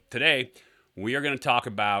today we are going to talk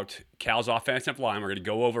about Cal's offensive line. We're going to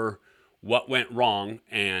go over what went wrong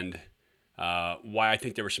and why I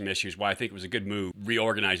think there were some issues, why I think it was a good move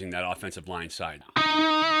reorganizing that offensive line side.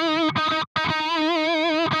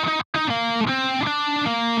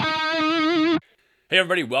 Hey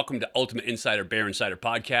everybody, welcome to Ultimate Insider Bear Insider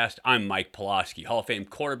Podcast. I'm Mike Pawlowski, Hall of Fame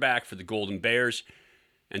quarterback for the Golden Bears.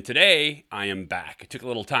 And today I am back. I took a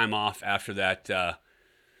little time off after that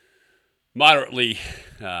moderately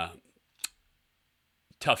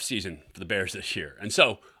tough season for the Bears this year. And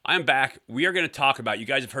so I am back. We are going to talk about, you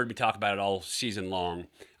guys have heard me talk about it all season long.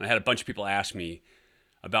 And I had a bunch of people ask me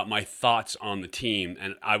about my thoughts on the team.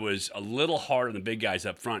 And I was a little hard on the big guys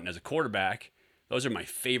up front. And as a quarterback, those are my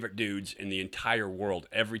favorite dudes in the entire world.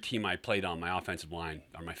 Every team I played on, my offensive line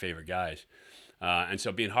are my favorite guys. And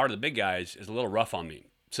so being hard on the big guys is a little rough on me.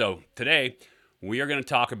 So today we are going to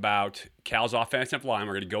talk about Cal's offensive line.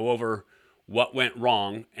 We're going to go over what went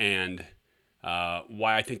wrong and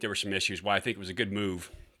why I think there were some issues, why I think it was a good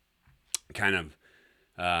move kind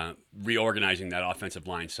of reorganizing that offensive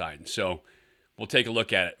line side. So we'll take a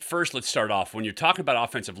look at it. First, let's start off. When you're talking about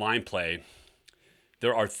offensive line play,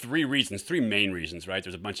 there are three main reasons, right?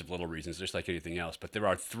 There's a bunch of little reasons, just like anything else, but there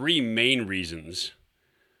are three main reasons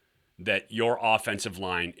that your offensive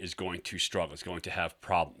line is going to struggle, is going to have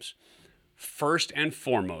problems. First and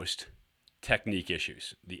foremost, technique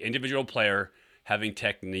issues. The individual player having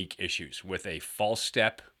technique issues with a false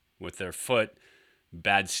step with their foot,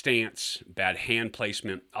 bad stance, bad hand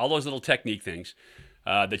placement, all those little technique things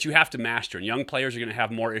that you have to master. And young players are going to have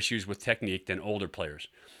more issues with technique than older players.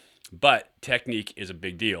 But technique is a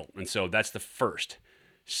big deal. And so that's the first.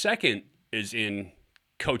 Second is in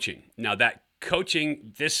coaching. Now that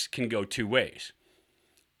coaching, this can go two ways.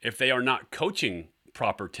 If they are not coaching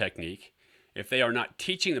proper technique, if they are not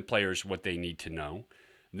teaching the players what they need to know,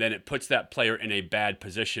 then it puts that player in a bad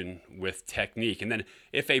position with technique. And then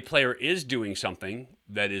if a player is doing something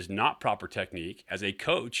that is not proper technique, as a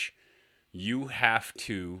coach, you have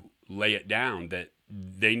to lay it down that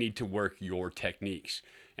they need to work your techniques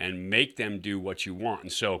and make them do what you want.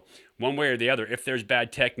 And so one way or the other, if there's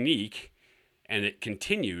bad technique, and it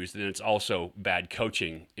continues, then it's also bad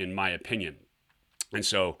coaching, in my opinion. And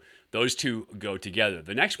so those two go together.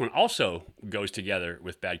 The next one also goes together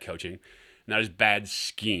with bad coaching, and that is bad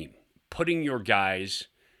scheme. Putting your guys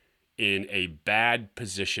in a bad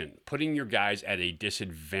position, putting your guys at a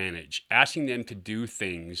disadvantage, asking them to do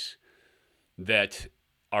things that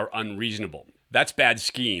are unreasonable. That's bad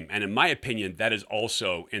scheme. And in my opinion, that is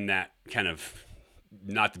also in that kind of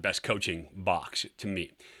not the best coaching box to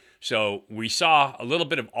me. So we saw a little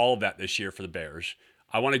bit of all of that this year for the Bears.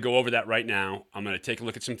 I want to go over that right now. I'm going to take a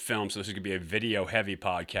look at some film. So this is going to be a video-heavy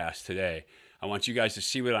podcast today. I want you guys to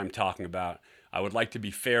see what I'm talking about. I would like to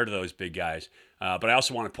be fair to those big guys, but I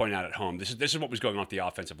also want to point out at home, this is what was going on with the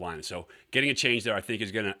offensive line. So getting a change there, I think,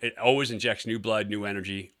 it always injects new blood, new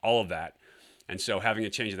energy, all of that. And so having a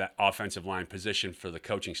change of that offensive line position for the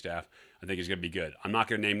coaching staff, I think is going to be good. I'm not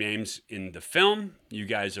going to name names in the film. You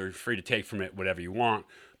guys are free to take from it whatever you want.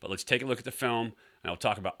 But let's take a look at the film, and I'll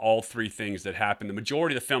talk about all three things that happened. The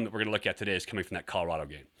majority of the film that we're going to look at today is coming from that Colorado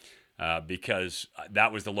game because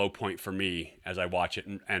that was the low point for me as I watch it.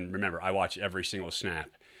 And remember, I watch every single snap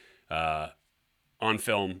on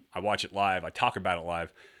film. I watch it live. I talk about it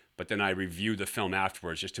live. But then I review the film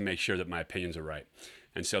afterwards just to make sure that my opinions are right.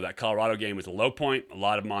 And so that Colorado game was a low point. A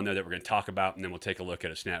lot of them on there that we're going to talk about, and then we'll take a look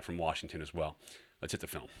at a snap from Washington as well. Let's hit the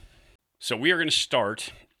film. So we are going to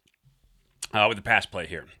start with the pass play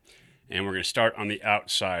here. And we're going to start on the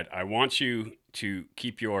outside. I want you to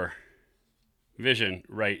keep your vision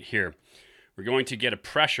right here. We're going to get a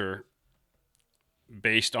pressure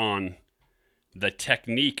based on the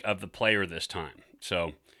technique of the player this time.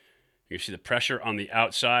 So you see the pressure on the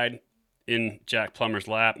outside in Jack Plummer's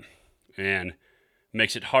lap and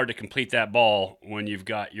makes it hard to complete that ball when you've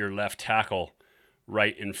got your left tackle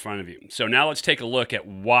right in front of you. So now let's take a look at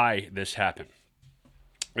why this happened.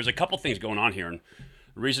 There's a couple things going on here, and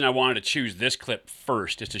the reason I wanted to choose this clip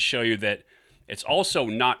first is to show you that it's also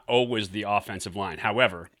not always the offensive line.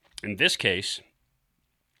 However, in this case,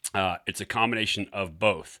 it's a combination of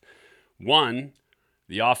both. One,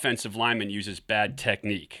 the offensive lineman uses bad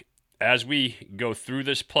technique. As we go through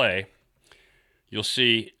this play, you'll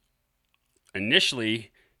see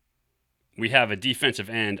initially we have a defensive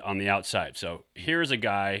end on the outside. So here's a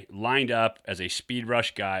guy lined up as a speed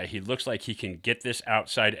rush guy. He looks like he can get this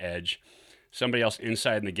outside edge. Somebody else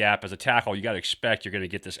inside in the gap as a tackle, you got to expect you're going to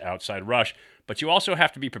get this outside rush, but you also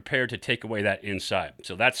have to be prepared to take away that inside.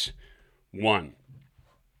 So that's one.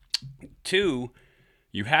 Two,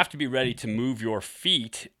 you have to be ready to move your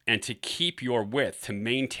feet and to keep your width, to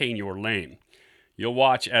maintain your lane. You'll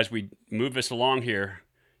watch as we move this along here,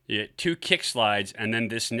 you get 2 kick slides, and then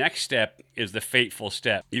this next step is the fateful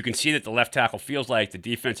step. You can see that the left tackle feels like the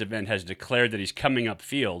defensive end has declared that he's coming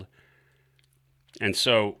upfield. And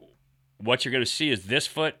so what you're going to see is this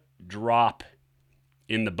foot drop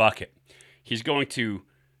in the bucket. He's going to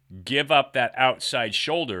give up that outside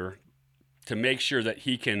shoulder to make sure that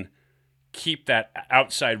he can keep that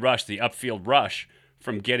outside rush, the upfield rush,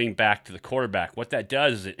 from getting back to the quarterback. What that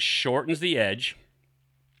does is it shortens the edge.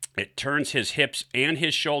 It turns his hips and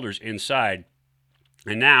his shoulders inside.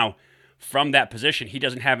 And now, from that position, he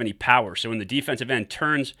doesn't have any power. So when the defensive end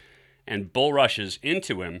turns and bull rushes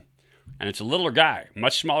into him, and it's a littler guy,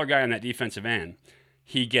 much smaller guy on that defensive end,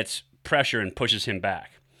 he gets pressure and pushes him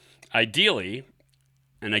back. Ideally,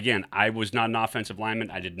 and again, I was not an offensive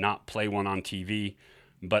lineman. I did not play one on TV,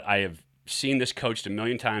 but I have seen this coached a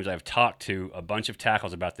million times. I've talked to a bunch of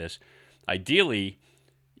tackles about this. Ideally,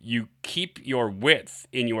 you keep your width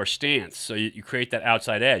in your stance, so you create that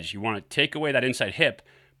outside edge. You want to take away that inside hip,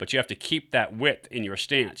 but you have to keep that width in your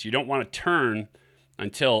stance. You don't want to turn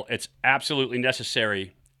until it's absolutely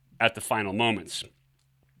necessary at the final moments.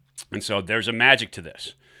 And so there's a magic to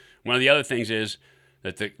this. One of the other things is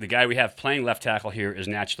that the guy we have playing left tackle here is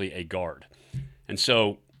naturally a guard. And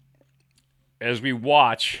so as we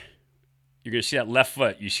watch, you're going to see that left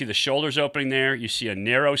foot. You see the shoulders opening there. You see a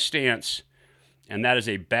narrow stance. And that is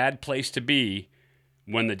a bad place to be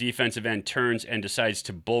when the defensive end turns and decides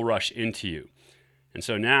to bull rush into you. And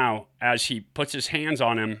so now, as he puts his hands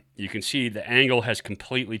on him, you can see the angle has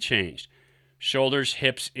completely changed. Shoulders,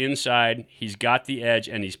 hips inside. He's got the edge,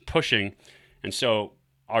 and he's pushing. And so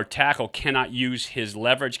our tackle cannot use his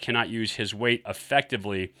leverage, cannot use his weight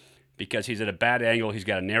effectively because he's at a bad angle. He's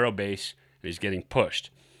got a narrow base, and he's getting pushed.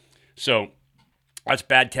 So that's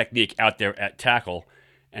bad technique out there at tackle.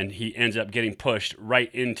 And he ends up getting pushed right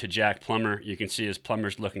into Jack Plummer. You can see as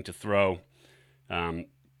Plummer's looking to throw.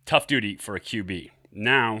 Tough duty for a QB.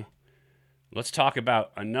 Now, let's talk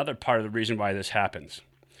about another part of the reason why this happens.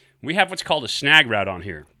 We have what's called a snag route on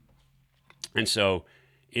here. And so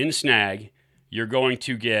in snag, you're going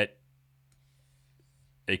to get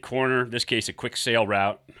a corner, in this case a quick sail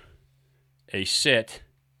route, a sit,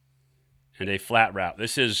 and a flat route.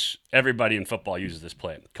 This is, everybody in football uses this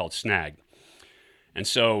play, called snag. And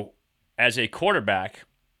so, as a quarterback,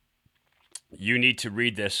 you need to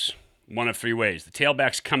read this one of 3 ways. The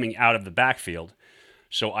tailback's coming out of the backfield,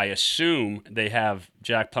 so I assume they have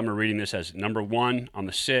Jack Plummer reading this as number 1 on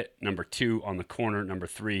the sit, number 2 on the corner, number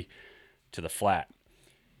 3 to the flat.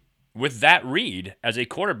 With that read, as a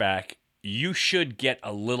quarterback, you should get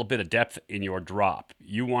a little bit of depth in your drop.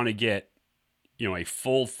 You want to get, a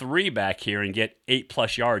full 3 back here and get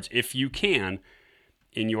 8+ yards if you can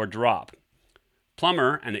in your drop.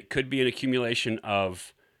 Plummer, and it could be an accumulation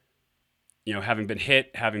of, having been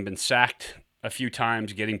hit, having been sacked a few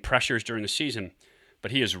times, getting pressures during the season,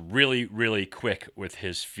 but he is really, really quick with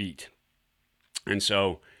his feet. And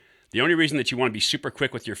so the only reason that you want to be super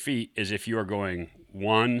quick with your feet is if you are going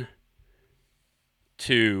 1,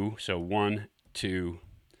 2, so 1, 2,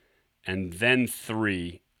 and then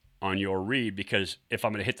 3 on your read, because if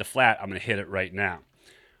I'm going to hit the flat, I'm going to hit it right now.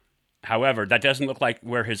 However, that doesn't look like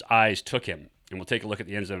where his eyes took him. And we'll take a look at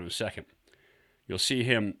the end zone in a second. You'll see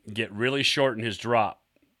him get really short in his drop.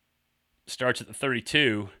 Starts at the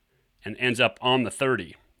 32 and ends up on the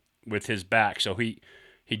 30 with his back. So he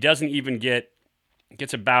doesn't even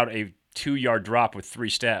gets about a 2-yard drop with 3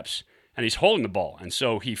 steps. And he's holding the ball. And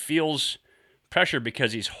so he feels pressure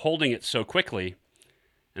because he's holding it so quickly.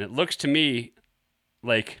 And it looks to me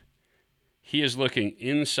like he is looking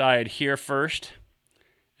inside here first.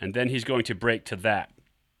 And then he's going to break to that.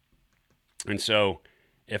 And so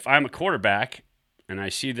if I'm a quarterback and I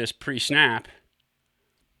see this pre-snap,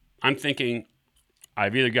 I'm thinking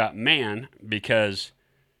I've either got man because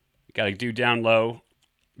got to do down low,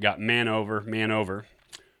 got man over,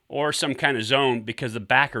 or some kind of zone because the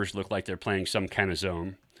backers look like they're playing some kind of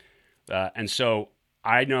zone. And so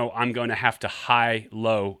I know I'm going to have to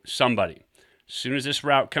high-low somebody. As soon as this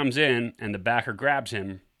route comes in and the backer grabs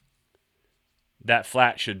him, that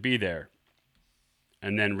flat should be there.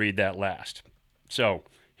 And then read that last. So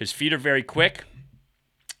his feet are very quick.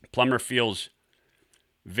 Plummer feels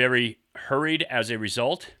very hurried as a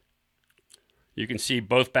result. You can see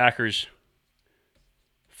both backers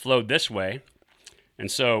flowed this way. And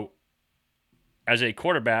so as a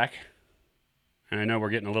quarterback, and I know we're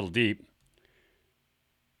getting a little deep,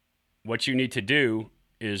 what you need to do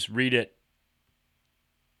is read it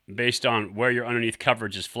based on where your underneath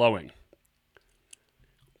coverage is flowing.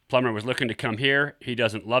 Plummer was looking to come here. He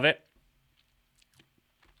doesn't love it.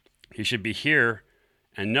 He should be here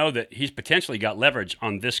and know that he's potentially got leverage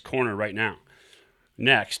on this corner right now.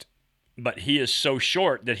 Next, but he is so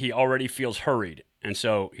short that he already feels hurried. And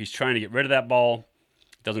so he's trying to get rid of that ball.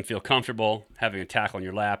 Doesn't feel comfortable. Having a tackle in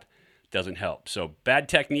your lap doesn't help. So bad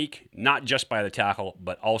technique, not just by the tackle,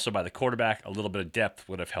 but also by the quarterback. A little bit of depth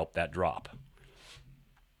would have helped that drop.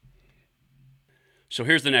 So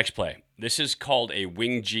here's the next play. This is called a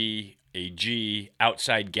wing G, a G,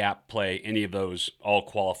 outside gap play. Any of those all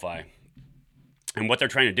qualify. And what they're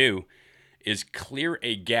trying to do is clear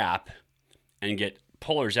a gap and get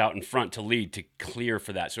pullers out in front to lead to clear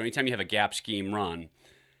for that. So anytime you have a gap scheme run,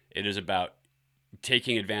 it is about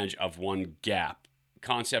taking advantage of one gap.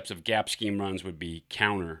 Concepts of gap scheme runs would be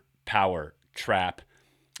counter, power, trap,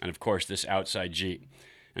 and of course this outside G.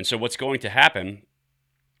 And so what's going to happen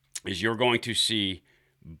is you're going to see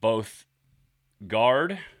both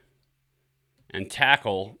guard and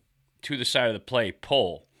tackle to the side of the play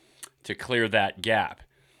pull to clear that gap.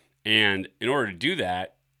 And in order to do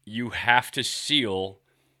that, you have to seal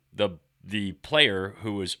the player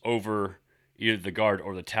who is over either the guard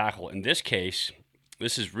or the tackle. In this case,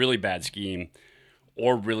 this is really bad scheme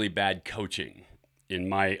or really bad coaching, in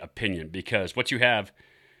my opinion, because what you have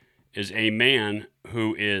is a man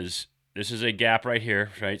who is, this is a gap right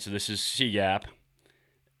here, right? So this is C gap.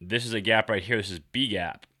 This is a gap right here. This is B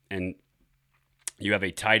gap. And you have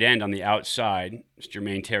a tight end on the outside, it's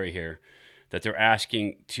Jermaine Terry here, that they're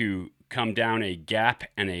asking to come down a gap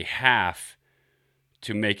and a half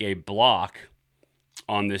to make a block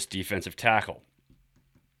on this defensive tackle.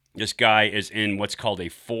 This guy is in what's called a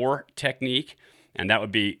 4 technique, and that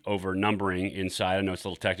would be over numbering inside. I know it's a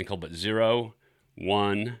little technical, but 0,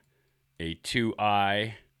 1, a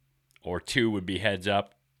 2-eye, or 2 would be heads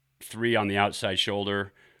up, 3 on the outside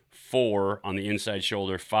shoulder, 4 on the inside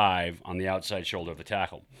shoulder, 5 on the outside shoulder of the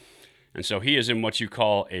tackle. And so he is in what you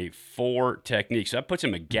call a 4 technique. So that puts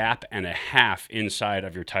him a gap and a half inside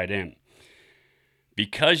of your tight end.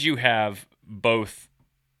 Because you have both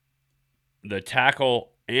the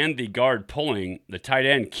tackle and the guard pulling, the tight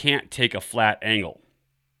end can't take a flat angle.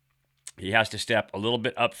 He has to step a little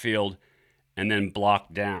bit upfield and then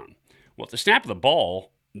block down. Well, at the snap of the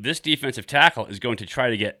ball, this defensive tackle is going to try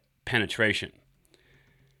to get penetration.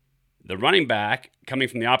 The running back, coming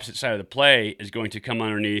from the opposite side of the play, is going to come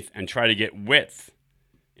underneath and try to get width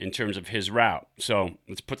in terms of his route. So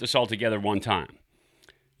let's put this all together one time.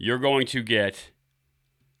 You're going to get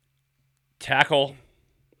tackle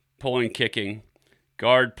pulling, kicking,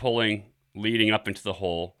 guard pulling, leading up into the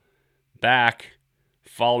hole, back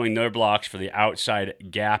following their blocks for the outside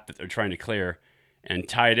gap that they're trying to clear, and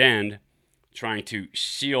tight end trying to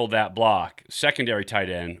seal that block. Secondary tight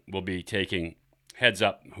end will be taking heads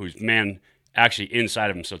up, who's man actually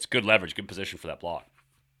inside of him, so it's good leverage, good position for that block.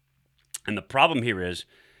 And the problem here is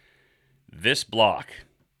this block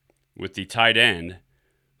with the tight end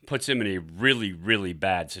puts him in a really, really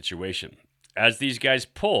bad situation. As these guys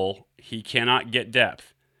pull, he cannot get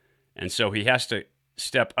depth, and so he has to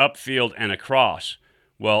step upfield and across.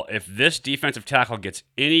 Well, if this defensive tackle gets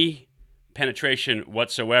any penetration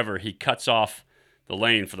whatsoever, he cuts off the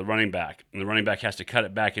lane for the running back, and the running back has to cut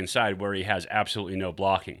it back inside where he has absolutely no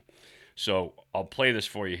blocking. So I'll play this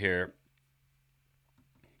for you here,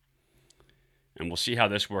 and we'll see how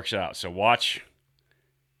this works out. So watch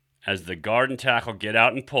as the guard and tackle get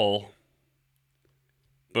out and pull.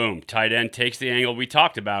 Boom, tight end takes the angle we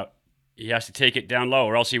talked about. He has to take it down low,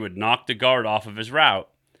 or else he would knock the guard off of his route.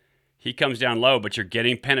 He comes down low, but you're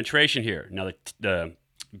getting penetration here. Now the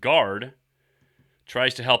guard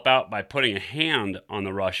tries to help out by putting a hand on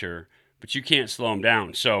the rusher, but you can't slow him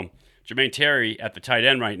down. So Jermaine Terry at the tight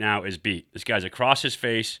end right now is beat. This guy's across his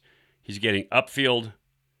face. He's getting upfield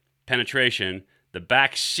penetration. The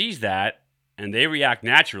back sees that, and they react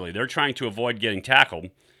naturally. They're trying to avoid getting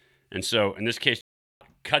tackled. And so in this case,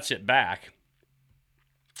 cuts it back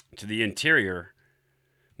to the interior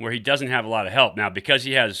where he doesn't have a lot of help. Now, because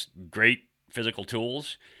he has great physical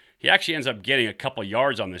tools, he actually ends up getting a couple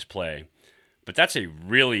yards on this play. But that's a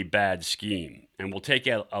really bad scheme. And we'll take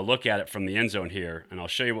a look at it from the end zone here, and I'll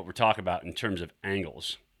show you what we're talking about in terms of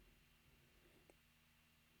angles.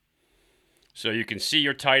 So you can see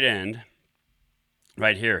your tight end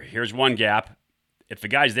right here. Here's one gap. If the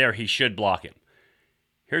guy's there, he should block him.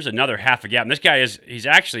 Here's another half a gap. And this guy he's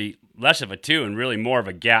actually less of a 2 and really more of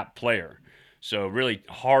a gap player. So really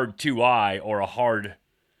hard 2-eye or a hard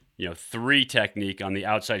 3 technique on the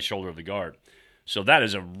outside shoulder of the guard. So that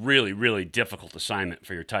is a really, really difficult assignment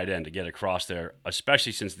for your tight end to get across there,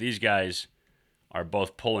 especially since these guys are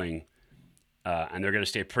both pulling, and they're going to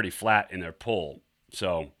stay pretty flat in their pull.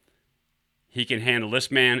 So He can handle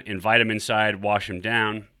this man, invite him inside, wash him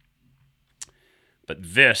down.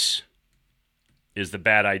 But this is the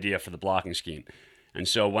bad idea for the blocking scheme. And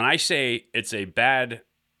so when I say it's a bad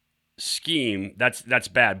scheme, that's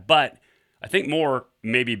bad. But I think more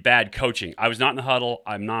maybe bad coaching. I was not in the huddle.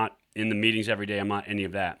 I'm not in the meetings every day. I'm not any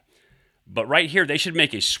of that. But right here, they should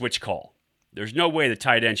make a switch call. There's no way the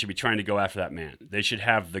tight end should be trying to go after that man. They should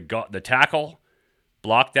have the tackle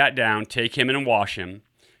block that down, take him in and wash him,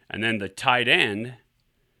 and then the tight end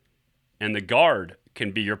and the guard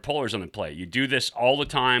can be your pullers on the play. You do this all the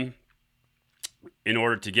time in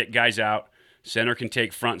order to get guys out. Center can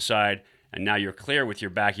take front side, and now you're clear with your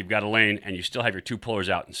back. You've got a lane, and you still have your two pullers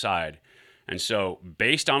out inside. And so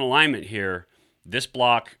based on alignment here, this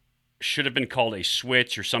block should have been called a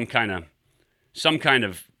switch or some kind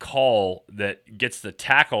of call that gets the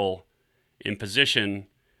tackle in position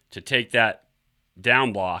to take that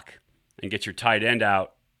down block and get your tight end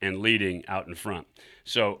out and leading out in front.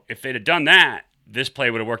 So if they'd have done that, this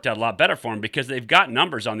play would have worked out a lot better for them because they've got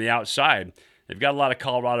numbers on the outside. They've got a lot of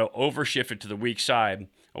Colorado overshifted to the weak side,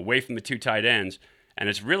 away from the two tight ends, and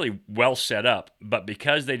it's really well set up. But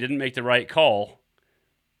because they didn't make the right call,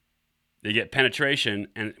 they get penetration,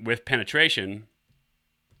 and with penetration,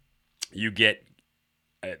 you get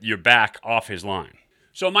your back off his line.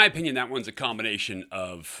 So in my opinion, that one's a combination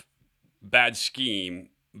of bad scheme,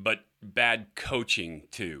 but bad coaching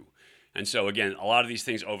too. And so again, a lot of these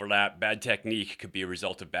things overlap. Bad technique could be a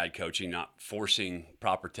result of bad coaching, not forcing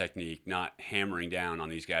proper technique, not hammering down on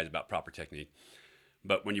these guys about proper technique.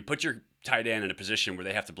 But when you put your tight end in a position where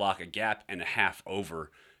they have to block a gap and a half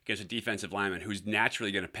over against a defensive lineman who's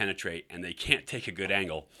naturally going to penetrate and they can't take a good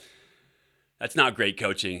angle, that's not great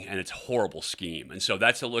coaching, and it's horrible scheme. And so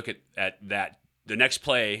that's a look at that. The next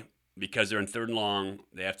play, because they're in 3rd and long,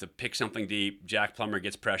 they have to pick something deep. Jack Plummer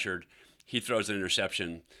gets pressured. He throws an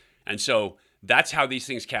interception. And so that's how these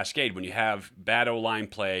things cascade. When you have bad O-line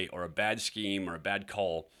play or a bad scheme or a bad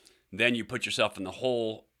call, then you put yourself in the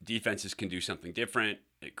hole. Defenses can do something different.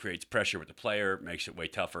 It creates pressure with the player, makes it way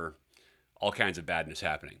tougher. All kinds of badness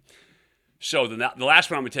happening. So the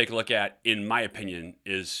last one I'm going to take a look at, in my opinion,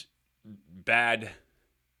 is bad.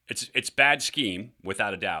 It's bad scheme,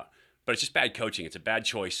 without a doubt. But it's just bad coaching. It's a bad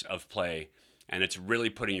choice of play, and it's really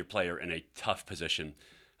putting your player in a tough position.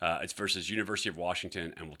 It's versus University of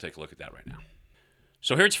Washington, and we'll take a look at that right now.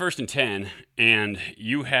 So here it's 1st and 10, and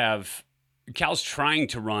you have Cal's trying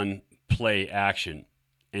to run play action,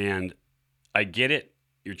 and I get it.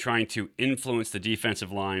 You're trying to influence the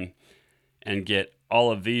defensive line and get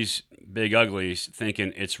all of these big uglies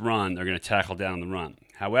thinking it's run. They're going to tackle down the run.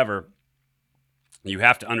 However, you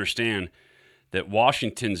have to understand that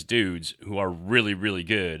Washington's dudes, who are really, really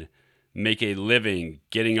good, make a living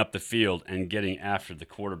getting up the field and getting after the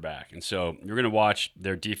quarterback. And so you're going to watch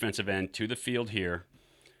their defensive end to the field here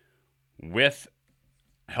with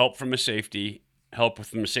help from a safety, help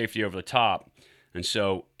from a safety over the top. And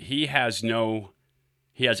so he has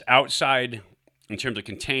outside in terms of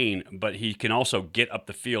contain, but he can also get up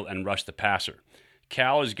the field and rush the passer.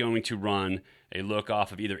 Cal is going to run a look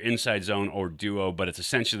off of either inside zone or duo, but it's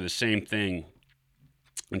essentially the same thing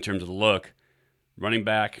in terms of the look. Running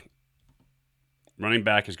back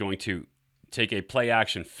is going to take a play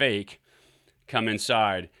action fake, come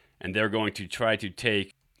inside, and they're going to try to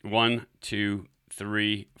take 1, 2,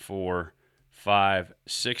 3, 4, 5,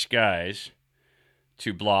 6 guys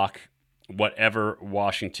to block whatever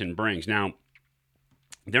Washington brings. Now,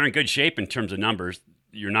 they're in good shape in terms of numbers.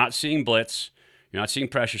 You're not seeing blitz. You're not seeing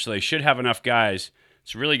pressure, so they should have enough guys.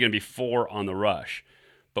 It's really going to be 4 on the rush.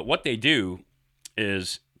 But what they do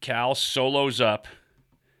is Cal solos up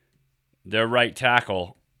their right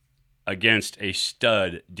tackle against a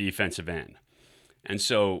stud defensive end. And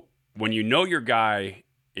so when you know your guy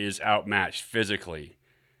is outmatched physically,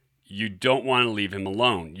 you don't want to leave him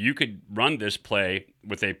alone. You could run this play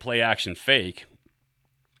with a play action fake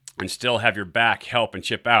and still have your back help and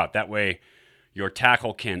chip out. That way your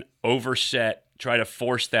tackle can overset, try to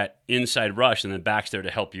force that inside rush, and the back's there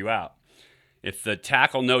to help you out. If the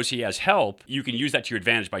tackle knows he has help, you can use that to your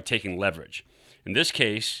advantage by taking leverage. In this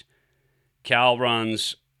case, Cal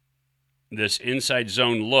runs this inside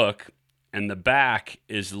zone look, and the back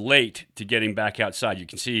is late to getting back outside. You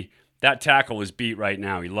can see that tackle is beat right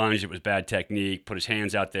now. He lunged. It was bad technique, put his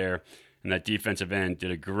hands out there, and that defensive end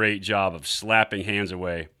did a great job of slapping hands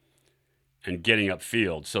away and getting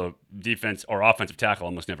upfield. So defense or offensive tackle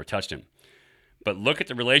almost never touched him. But look at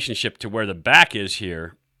the relationship to where the back is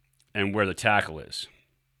here and where the tackle is.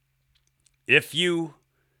 If you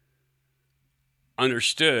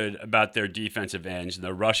understood about their defensive ends and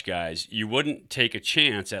their rush guys, you wouldn't take a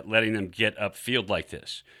chance at letting them get upfield like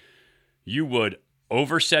this. you would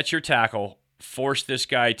overset your tackle, force this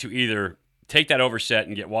guy to either take that overset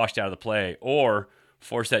and get washed out of the play, or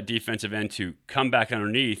force that defensive end to come back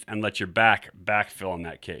underneath and let your backfill in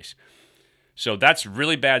that case. So that's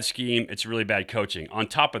really bad scheme. It's really bad coaching. On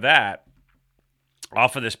top of that,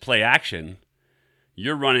 off of this play action,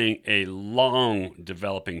 you're running a long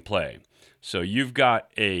developing play. So you've got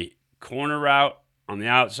a corner route on the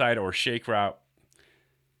outside or shake route.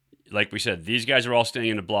 Like we said, these guys are all staying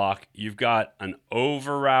in the block. You've got an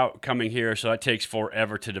over route coming here, so that takes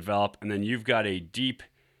forever to develop. And then you've got a deep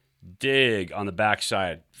dig on the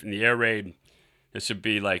backside. In the air raid, this would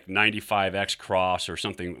be like 95X cross or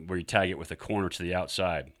something where you tag it with a corner to the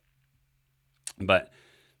outside. But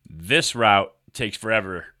this route takes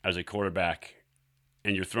forever as a quarterback,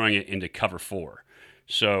 and you're throwing it into cover 4.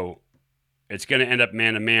 So it's going to end up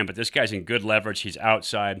man-to-man, but this guy's in good leverage. He's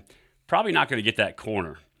outside. Probably not going to get that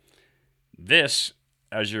corner. This,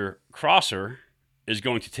 as your crosser, is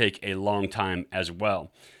going to take a long time as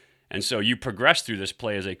well. And so you progress through this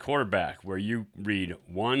play as a quarterback where you read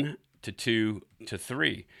 1 to 2 to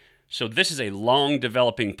 3. So this is a long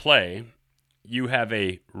developing play. You have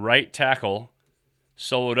a right tackle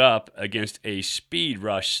soloed up against a speed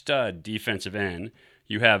rush stud defensive end.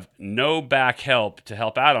 You have no back help to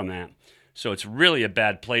help out on that. So it's really a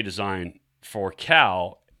bad play design for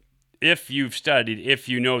Cal if you've studied, if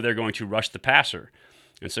you know they're going to rush the passer.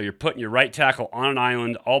 And so you're putting your right tackle on an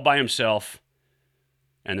island all by himself,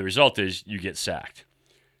 and the result is you get sacked.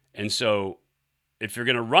 And so if you're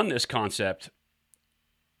going to run this concept,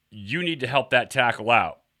 you need to help that tackle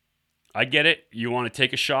out. I get it. You want to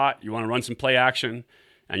take a shot. You want to run some play action,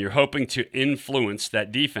 and you're hoping to influence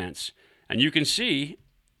that defense. And you can see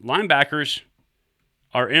linebackers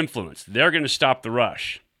are influenced. They're going to stop the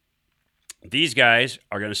rush. These guys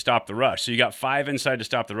are going to stop the rush. So you got 5 inside to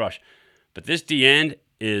stop the rush. But this D-end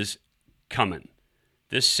is coming.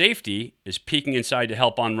 This safety is peeking inside to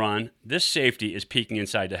help on run. This safety is peeking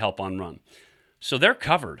inside to help on run. So they're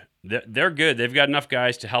covered. They're good. They've got enough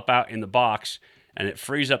guys to help out in the box, and it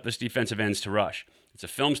frees up this defensive ends to rush. It's a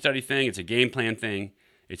film study thing. It's a game plan thing.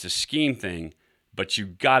 It's a scheme thing. But you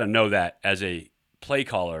got to know that as a play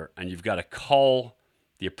caller, and you've got to call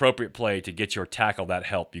the appropriate play to get your tackle that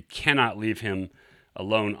help. You cannot leave him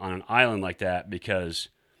alone on an island like that, because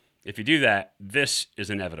if you do that, this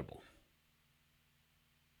is inevitable.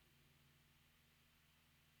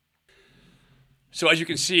 So as you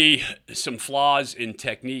can see, some flaws in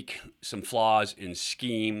technique, some flaws in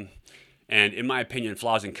scheme, and in my opinion,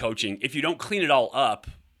 flaws in coaching. If you don't clean it all up,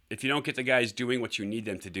 if you don't get the guys doing what you need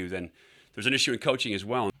them to do, then there's an issue in coaching as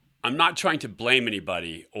well. I'm not trying to blame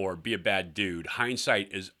anybody or be a bad dude.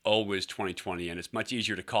 Hindsight is always 20/20, and it's much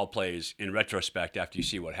easier to call plays in retrospect after you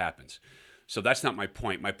see what happens. So that's not my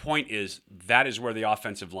point. My point is that is where the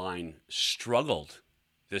offensive line struggled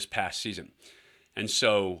this past season. And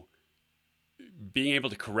so being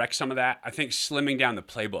able to correct some of that, I think slimming down the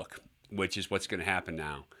playbook, which is what's going to happen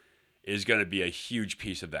now, is going to be a huge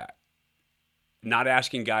piece of that. Not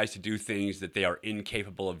asking guys to do things that they are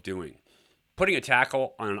incapable of doing. Putting a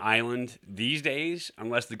tackle on an island these days,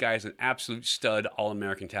 unless the guy is an absolute stud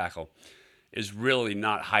All-American tackle, is really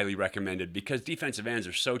not highly recommended, because defensive ends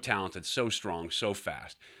are so talented, so strong, so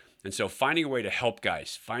fast. And so finding a way to help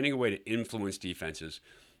guys, finding a way to influence defenses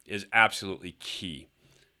is absolutely key.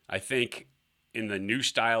 I think in the new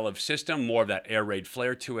style of system, more of that air raid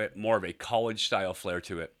flair to it, more of a college style flair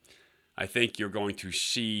to it, I think you're going to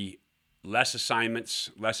see less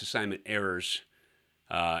assignments, less assignment errors,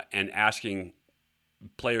 and asking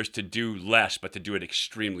players to do less, but to do it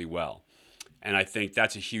extremely well. And I think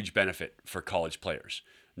that's a huge benefit for college players.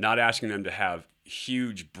 Not asking them to have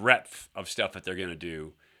huge breadth of stuff that they're going to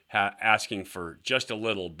do, asking for just a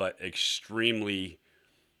little, but extremely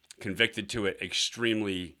convicted to it,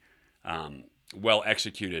 extremely well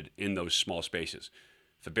executed in those small spaces.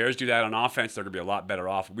 If the Bears do that on offense, they're going to be a lot better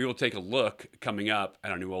off. We will take a look coming up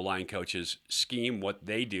at our new O-line coaches' scheme, what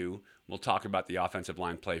they do. We'll talk about the offensive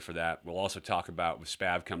line play for that. We'll also talk about, with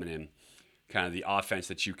Spav coming in, kind of the offense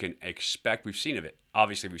that you can expect. We've seen of it.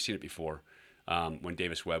 Obviously, we've seen it before when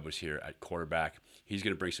Davis Webb was here at quarterback. He's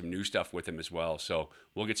going to bring some new stuff with him as well. So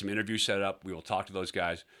we'll get some interviews set up. We will talk to those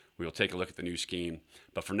guys. We will take a look at the new scheme.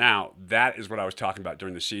 But for now, that is what I was talking about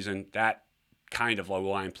during the season. That kind of low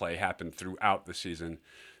line play happened throughout the season.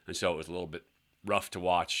 And so it was a little bit rough to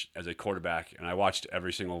watch as a quarterback. And I watched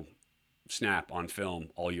every single snap on film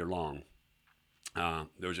all year long.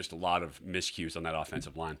 There was just a lot of miscues on that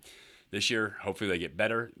offensive line. This year, hopefully they get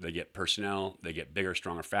better, they get personnel, they get bigger,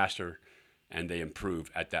 stronger, faster, and they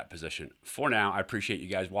improve at that position. For now, I appreciate you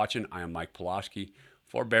guys watching. I am Mike Pulaski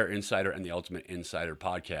for Bear Insider and the Ultimate Insider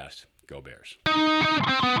Podcast. Go Bears.